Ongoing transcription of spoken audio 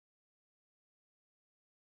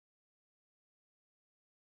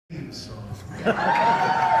this song.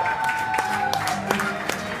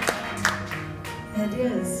 It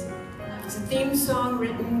is. It's a theme song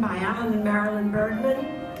written by Alan and Marilyn Bergman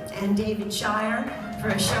and David Shire for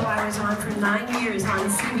a show I was on for 9 years on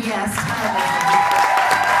CBS television.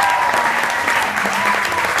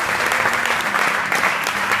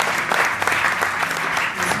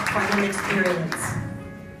 It was quite an experience.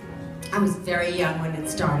 I was very young when it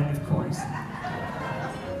started, of course.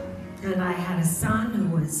 And I had a son who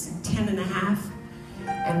was 10 and a half,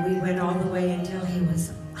 and we went all the way until he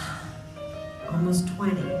was almost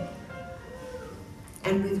 20.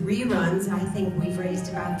 And with reruns, I think we've raised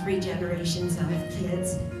about 3 generations of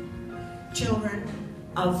kids, children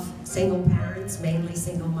of single parents, mainly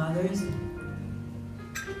single mothers.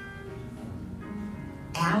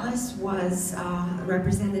 Alice was a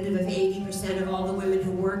representative of 80% of all the women who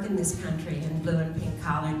work in this country in blue and pink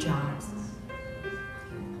collar jobs.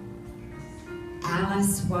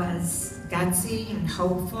 Alice was gutsy and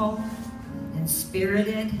hopeful and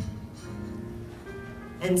spirited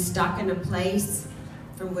and stuck in a place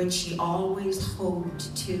from which she always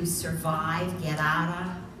hoped to survive, get out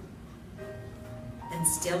of, and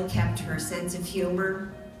still kept her sense of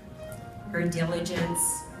humor, her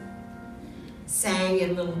diligence, sang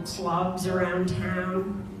in little clubs around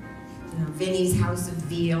town, you know, Vinnie's House of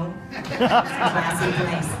Veal, classy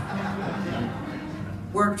place.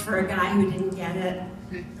 Worked for a guy who didn't get it.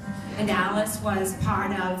 And Alice was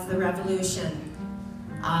part of the revolution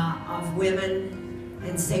of women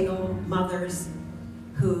and single mothers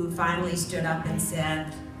who finally stood up and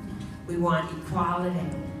said, we want equality.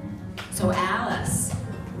 So Alice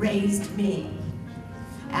raised me.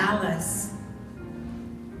 Alice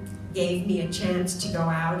gave me a chance to go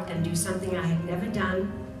out and do something I had never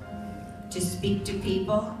done, to speak to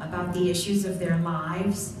people about the issues of their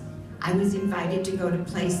lives. I was invited to go to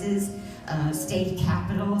places, state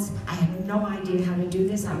capitals. I had no idea how to do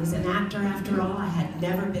this. I was an actor after all. I had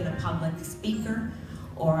never been a public speaker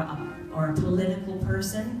or a political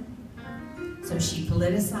person. So she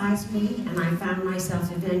politicized me, and I found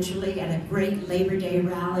myself eventually at a great Labor Day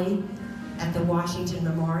rally at the Washington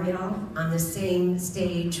Memorial on the same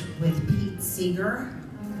stage with Pete Seeger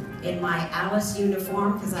in my Alice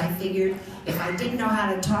uniform, because I figured if I didn't know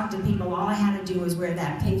how to talk to people, all I had to do was wear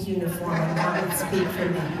that pink uniform and God would speak for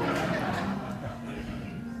me.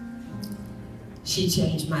 She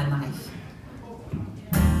changed my life.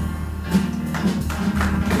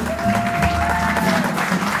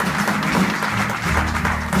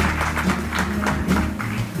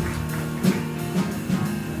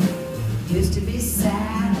 Used to be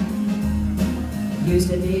sad, used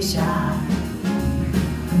to be shy.